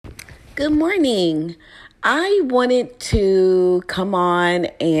Good morning. I wanted to come on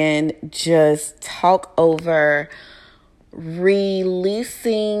and just talk over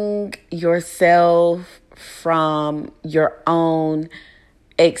releasing yourself from your own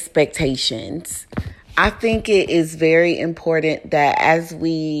expectations. I think it is very important that as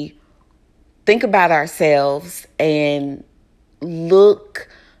we think about ourselves and look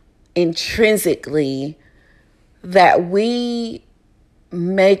intrinsically, that we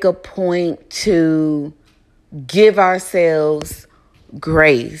make a point to give ourselves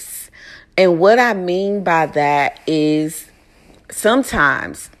grace. And what I mean by that is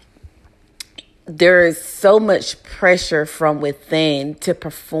sometimes there is so much pressure from within to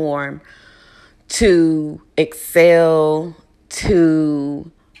perform, to excel, to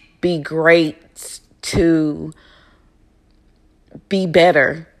be great, to be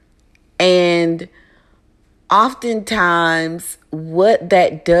better. And oftentimes, what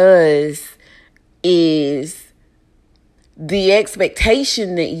that does is the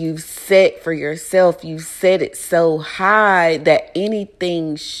expectation that you've set for yourself, you set it so high that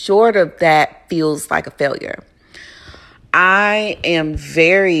anything short of that feels like a failure. I am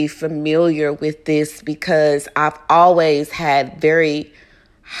very familiar with this because I've always had very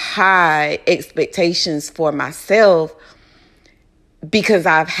high expectations for myself, because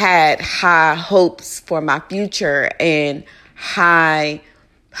I've had high hopes for my future and high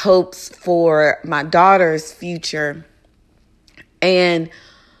hopes for my daughter's future. And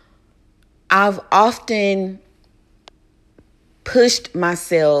I've often pushed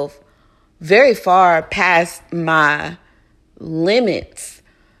myself very far past my limits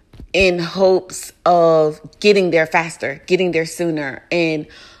in hopes of getting there faster, getting there sooner, and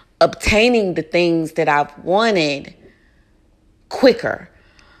obtaining the things that I've wanted quicker.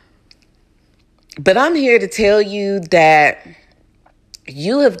 But I'm here to tell you that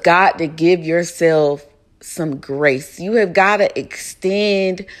you have got to give yourself some grace. You have got to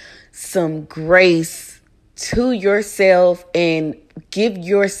extend some grace to yourself and give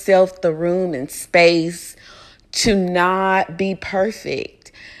yourself the room and space to not be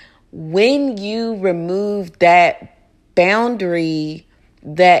perfect. When you remove that boundary,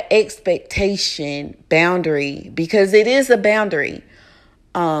 that expectation boundary, because it is a boundary,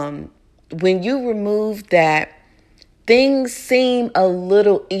 when you remove that, things seem a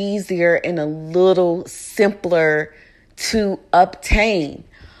little easier and a little simpler to obtain.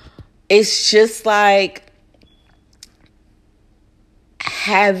 It's just like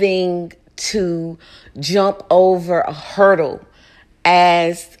having to jump over a hurdle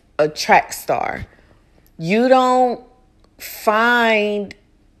as a track star. You don't find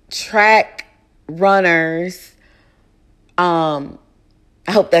track runners, I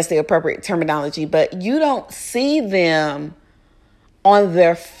hope that's the appropriate terminology, but you don't see them on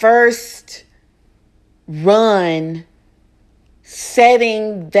their first run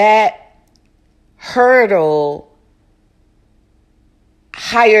setting that hurdle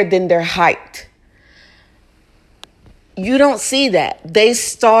higher than their height. You don't see that. They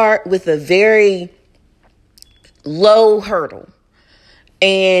start with a very low hurdle,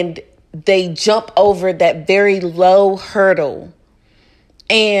 and they jump over that very low hurdle,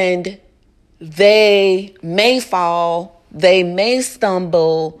 and they may fall, they may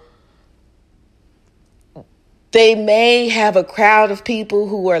stumble, they may have a crowd of people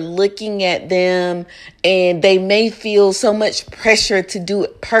who are looking at them, and they may feel so much pressure to do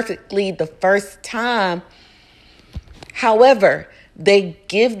it perfectly the first time. However, they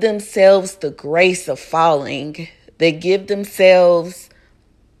give themselves the grace of falling. They give themselves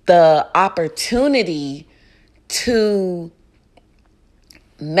the opportunity to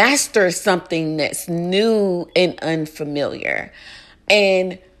master something that's new and unfamiliar.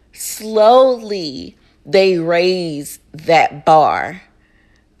 And slowly they raise that bar.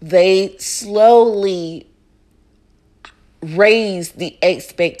 They slowly raise the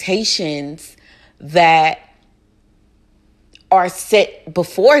expectations that are set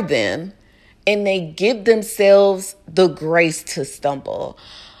before them, and they give themselves the grace to stumble.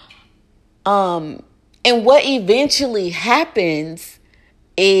 And what eventually happens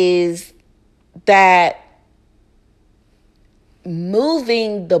is that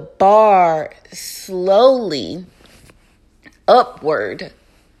moving the bar slowly upward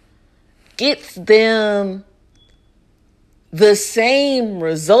gets them the same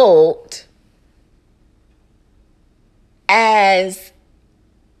result as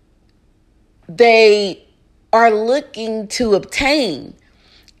they are looking to obtain.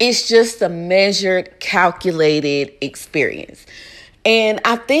 It's just a measured, calculated experience. And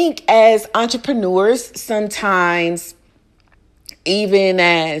I think as entrepreneurs, sometimes, even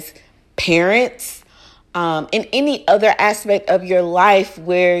as parents, in any other aspect of your life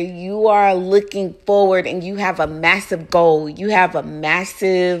where you are looking forward and you have a massive goal, you have a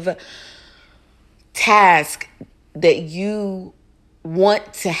massive task that you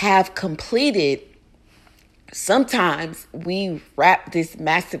want to have completed, sometimes we wrap this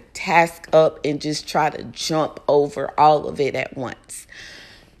massive task up and just try to jump over all of it at once.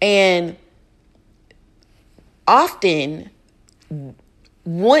 And often,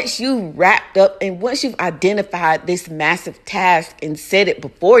 once you wrapped up and once you've identified this massive task and set it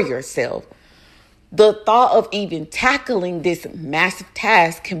before yourself, the thought of even tackling this massive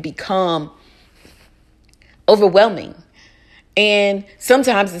task can become overwhelming. And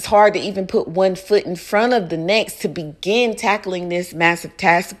sometimes it's hard to even put one foot in front of the next to begin tackling this massive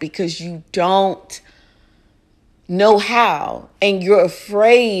task because you don't know how and you're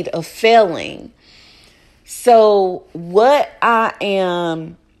afraid of failing. So what I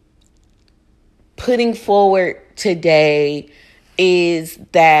am putting forward today is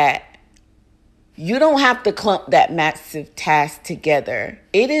that you don't have to clump that massive task together.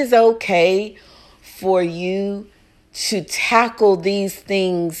 It is okay for you to tackle these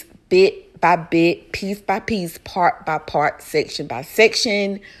things bit by bit, piece by piece, part by part, section by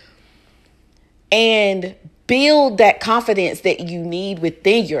section, and build that confidence that you need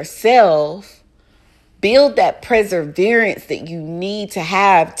within yourself. Build that perseverance that you need to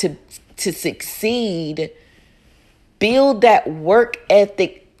have to succeed. Build that work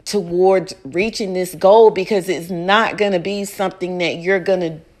ethic towards reaching this goal, because it's not going to be something that you're going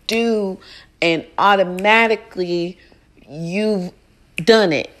to do and automatically you've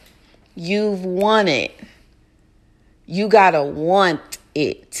done it. You've won it. You got to want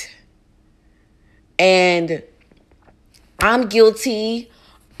it. And I'm guilty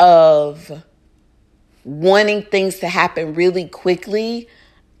of wanting things to happen really quickly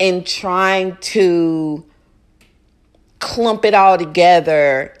and trying to clump it all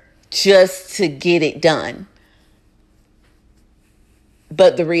together just to get it done.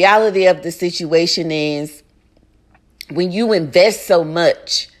 But the reality of the situation is, when you invest so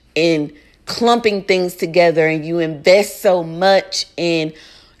much in clumping things together and you invest so much in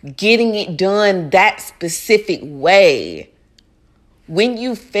getting it done that specific way, when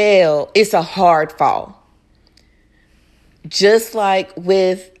you fail, it's a hard fall. Just like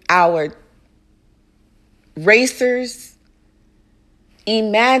with our racers,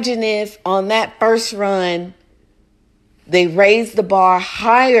 imagine if on that first run, they raised the bar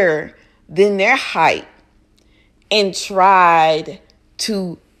higher than their height and tried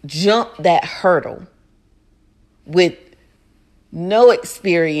to jump that hurdle with no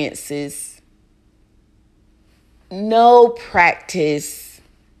experiences, no practice,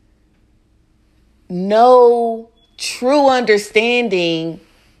 no true understanding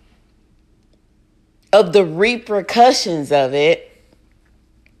of the repercussions of it.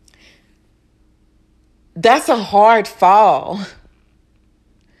 That's a hard fall.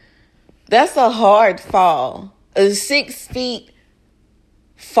 That's a hard fall. A 6 feet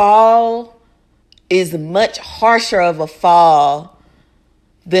fall is much harsher of a fall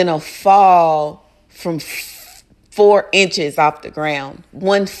than a fall from 4 inches off the ground,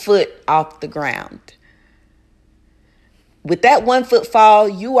 1 foot off the ground. With that 1 foot fall,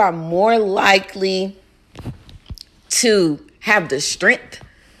 you are more likely to have the strength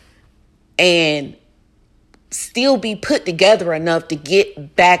and still be put together enough to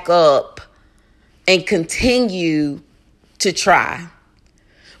get back up and continue to try.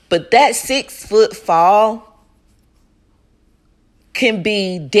 But that 6 foot fall can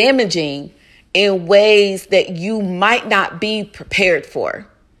be damaging in ways that you might not be prepared for.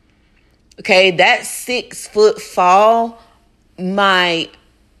 Okay, that 6 foot fall might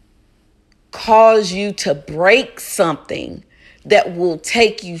cause you to break something that will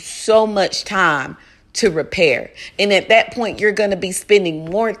take you so much time to repair. And at that point, you're going to be spending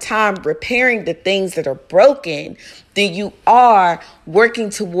more time repairing the things that are broken than you are working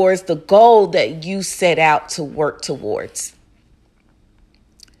towards the goal that you set out to work towards.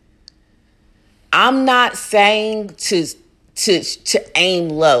 I'm not saying to aim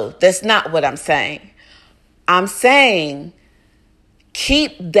low. That's not what I'm saying. I'm saying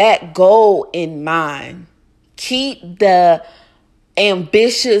keep that goal in mind. Keep the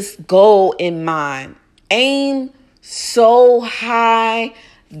ambitious goal in mind. Aim so high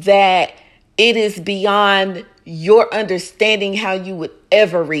that it is beyond your understanding how you would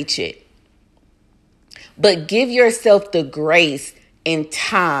ever reach it. But give yourself the grace and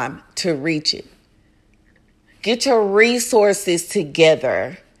time to reach it. Get your resources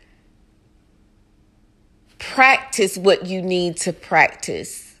together. Practice what you need to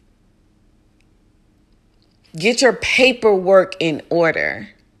practice. Get your paperwork in order.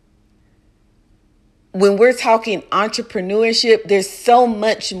 When we're talking entrepreneurship, there's so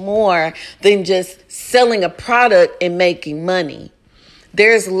much more than just selling a product and making money.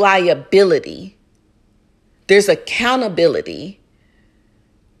 There's liability. There's accountability.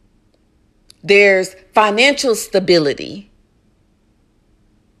 There's financial stability.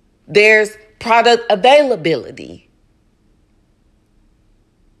 There's product availability.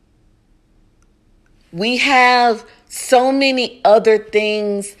 We have so many other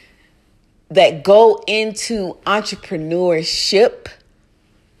things that go into entrepreneurship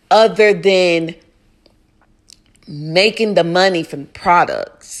other than making the money from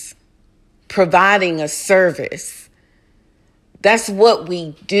products, providing a service. That's what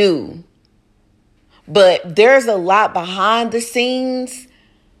we do. But there's a lot behind the scenes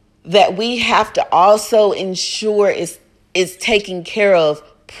that we have to also ensure is taken care of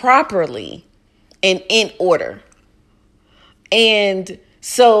properly and in order. And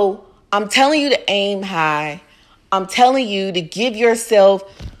so I'm telling you to aim high. I'm telling you to give yourself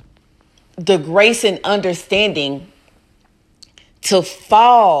the grace and understanding to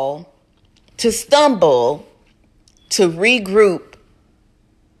fall, to stumble, to regroup,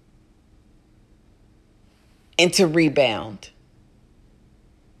 and to rebound.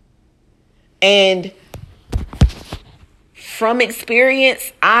 And from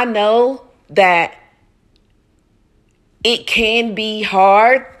experience, I know that it can be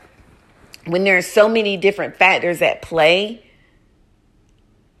hard when there are so many different factors at play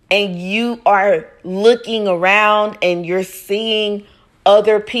and you are looking around and you're seeing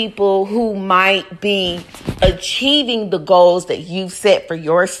other people who might be achieving the goals that you've set for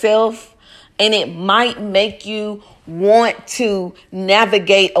yourself, and it might make you want to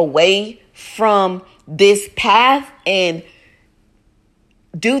navigate away from this path and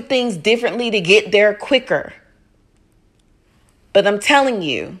do things differently to get there quicker. But I'm telling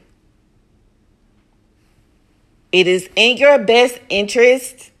you, it is in your best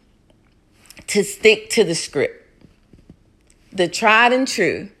interest to stick to the script, the tried and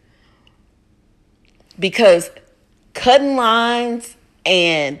true, because cutting lines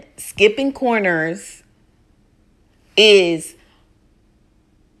and skipping corners is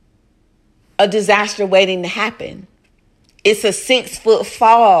a disaster waiting to happen. It's a 6-foot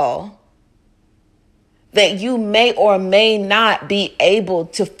fall that you may or may not be able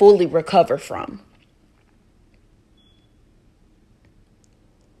to fully recover from.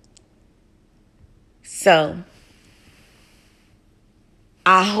 So,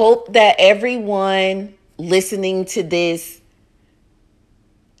 I hope that everyone listening to this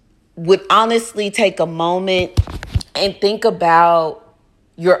would honestly take a moment and think about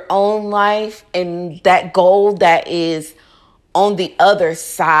your own life and that goal that is on the other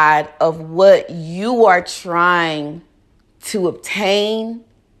side of what you are trying to obtain.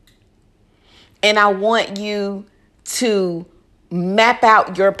 And I want you to map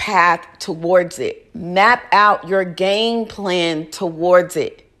out your path towards it. Map out your game plan towards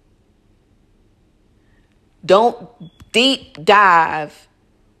it. Don't deep dive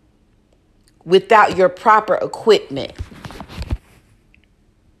without your proper equipment.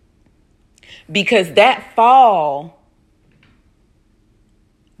 Because that fall,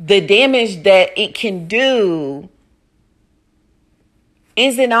 the damage that it can do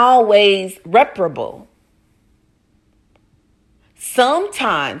isn't always reparable.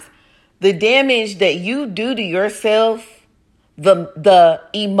 Sometimes the damage that you do to yourself, the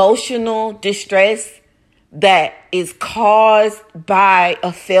emotional distress that is caused by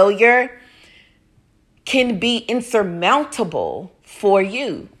a failure can be insurmountable for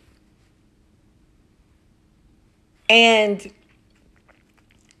you. And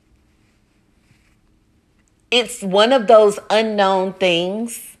it's one of those unknown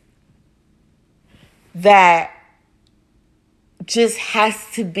things that just has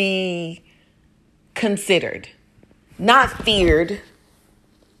to be considered, not feared.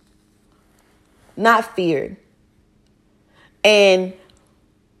 Not feared. And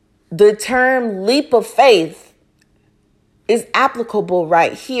the term leap of faith is applicable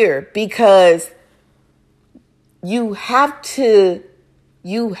right here because you have to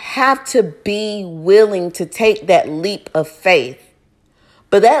be willing to take that leap of faith.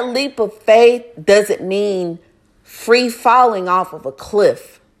 But that leap of faith doesn't mean free falling off of a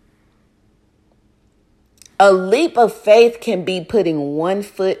cliff. A leap of faith can be putting one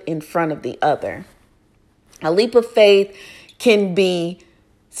foot in front of the other. A leap of faith can be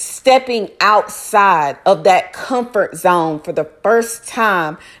stepping outside of that comfort zone for the first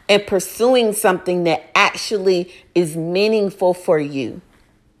time and pursuing something that actually is meaningful for you.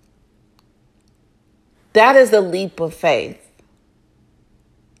 That is a leap of faith.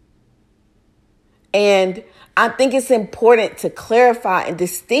 And I think it's important to clarify and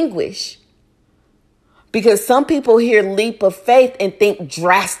distinguish, because some people hear leap of faith and think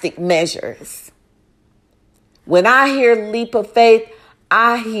drastic measures. When I hear leap of faith,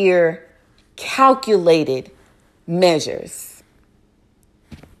 I hear calculated measures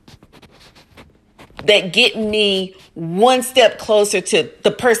that get me one step closer to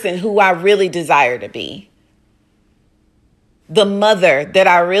the person who I really desire to be, the mother that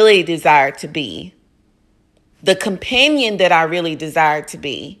I really desire to be, the companion that I really desire to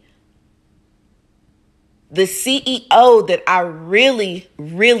be, the CEO that I really,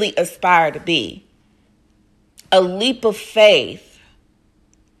 really aspire to be. A leap of faith,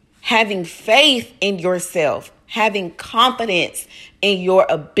 having faith in yourself, having confidence in your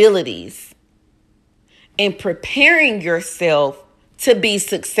abilities, and preparing yourself to be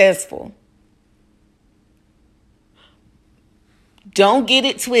successful. Don't get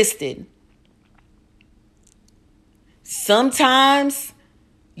it twisted. Sometimes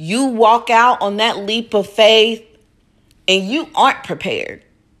you walk out on that leap of faith and you aren't prepared.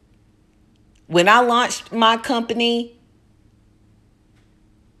 When I launched my company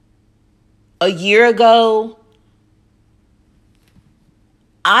a year ago,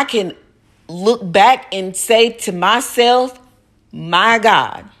 I can look back and say to myself, my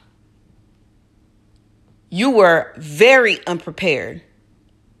God, you were very unprepared.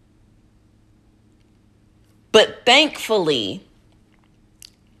 But thankfully,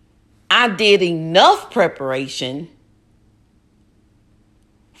 I did enough preparation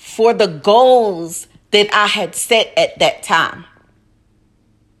for the goals that I had set at that time.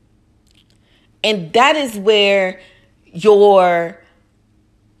 And that is where your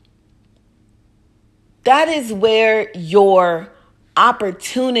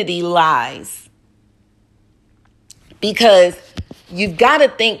opportunity lies. Because you've got to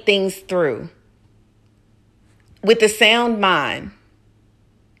think things through with a sound mind.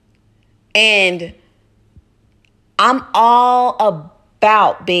 And I'm all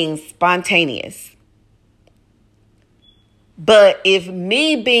about being spontaneous. But if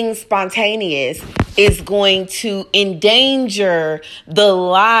me being spontaneous is going to endanger the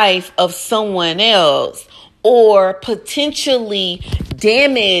life of someone else or potentially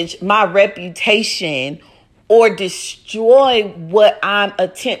damage my reputation or destroy what I'm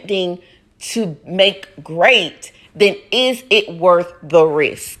attempting to make great, then is it worth the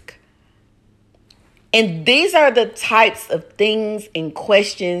risk? And these are the types of things and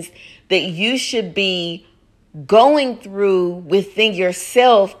questions that you should be going through within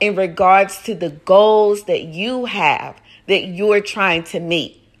yourself in regards to the goals that you have, that you're trying to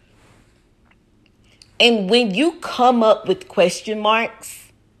meet. And when you come up with question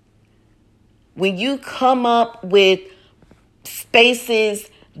marks, when you come up with spaces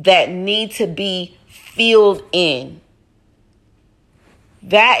that need to be filled in,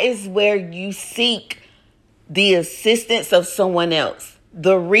 that is where you seek the assistance of someone else,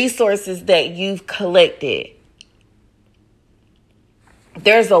 the resources that you've collected.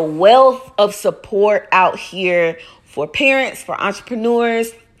 There's a wealth of support out here for parents, for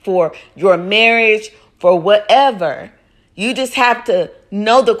entrepreneurs, for your marriage, for whatever. You just have to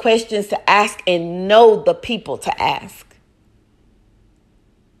know the questions to ask and know the people to ask.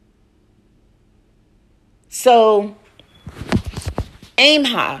 So, aim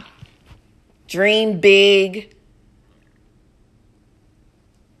high, dream big,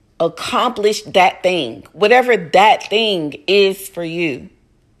 accomplish that thing, whatever that thing is for you.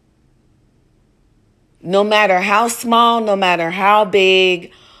 No matter how small, no matter how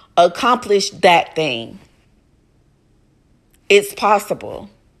big, accomplish that thing. It's possible.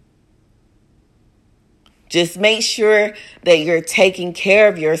 Just make sure that you're taking care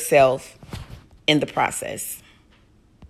of yourself in the process.